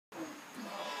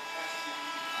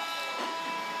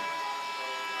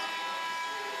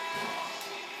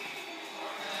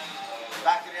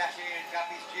action here in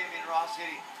Capi's Gym in Ross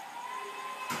City.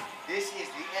 This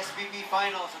is the SBB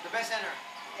Finals of the Best Center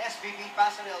SBB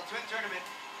Passerelle Twin Tournament,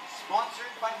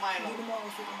 sponsored by Milo.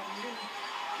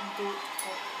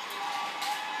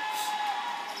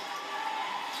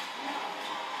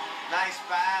 Nice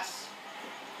pass.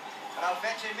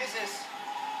 Ralfeche misses.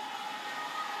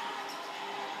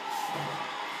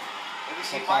 And we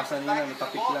see Mark back in the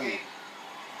ball game.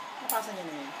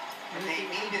 And they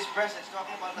need his presence,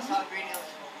 talking about Lasal Green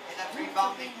Hills and that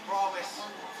rebounding prowess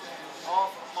of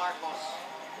Marcos.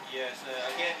 Yes,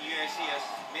 again, USC has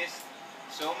missed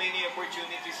so many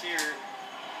opportunities here.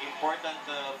 Important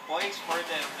points for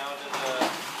them now that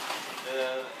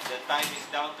the time is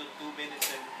down to 2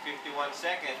 minutes and 51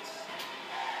 seconds.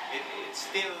 It's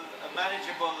still a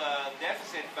manageable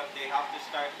deficit, but they have to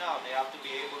start now. They have to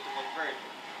be able to convert.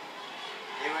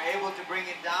 They were able to bring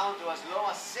it down to as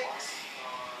low as 6.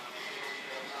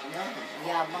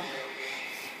 Yabang.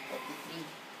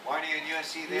 Warning on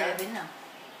USC there. 11 na.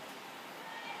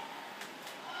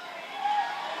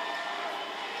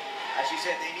 As she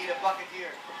said, they need a bucket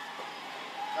here.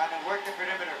 Trying to work the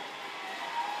perimeter.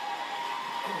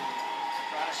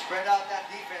 Trying to spread out that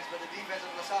defense, but the defense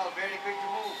of LaSalle very quick to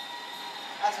move.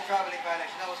 That's a traveling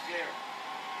violation. That was clear.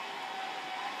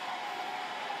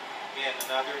 Again,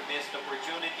 another missed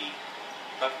opportunity.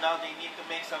 But now they need to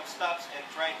make some stops and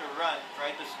try to run, try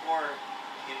to score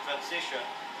in transition.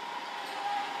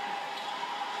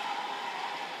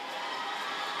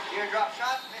 Teardrop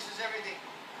shot, misses everything.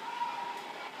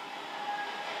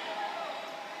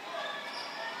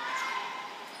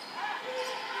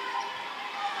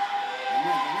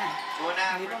 Two and a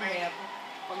half remaining.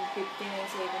 Pag 59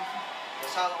 seconds.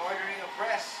 LaSalle ordering a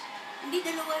press. Hindi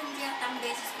dalawa yung tiyatang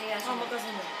beses kaya siya.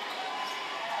 Magkasunod.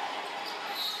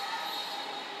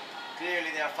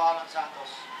 Clearly, they are foul on Santos.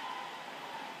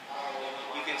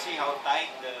 You can see how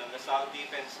tight the LaSalle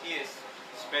defense is,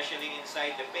 especially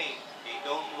inside the paint. They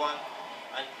don't want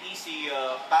an easy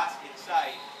pass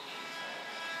inside.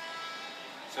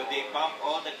 So they bump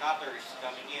all the cutters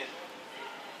coming in.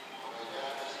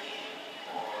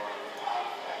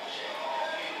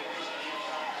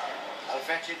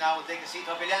 Alfrechi now will take a seat.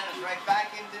 Jovellanos right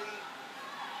back into the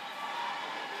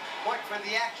court for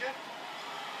the action.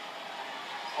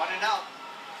 On and out.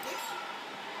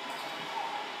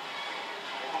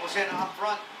 Pumusena up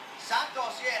front.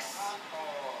 Santos, yes.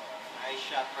 Nice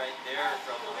shot right there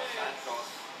from Santos.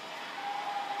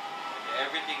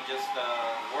 Everything just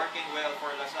working well for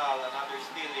LaSalle. Another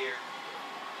steal here.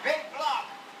 Big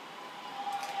block.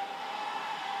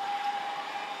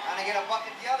 Trying to get a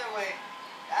bucket the other way.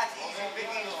 That's easy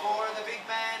pickings for the big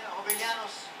man,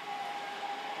 Jovellanos.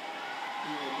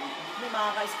 May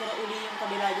makaka-score uli yung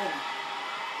kabila dyan.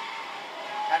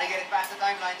 Trying to get it past the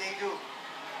timeline, they do.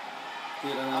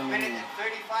 A minute and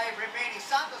 35 remaining.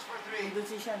 Santos for 3. Nandun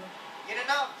si Shan. In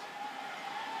and out.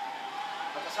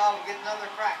 But LaSalle will get another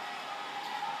crack.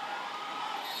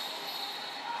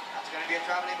 That's going to be a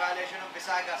traveling violation of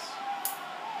Vesagas.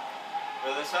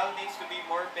 Well, LaSalle needs to be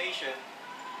more patient.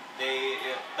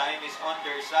 Time is on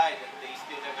their side and they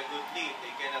still have a good lead.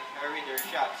 They cannot hurry their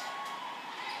shots.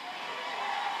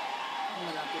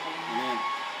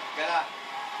 Gala.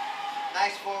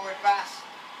 Nice forward pass.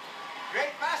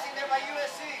 Great passing there by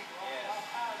USC. Yes.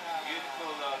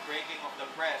 Beautiful breaking of the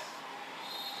press.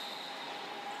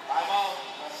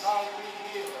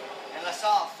 And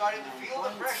LaSalle starting to feel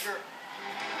the pressure.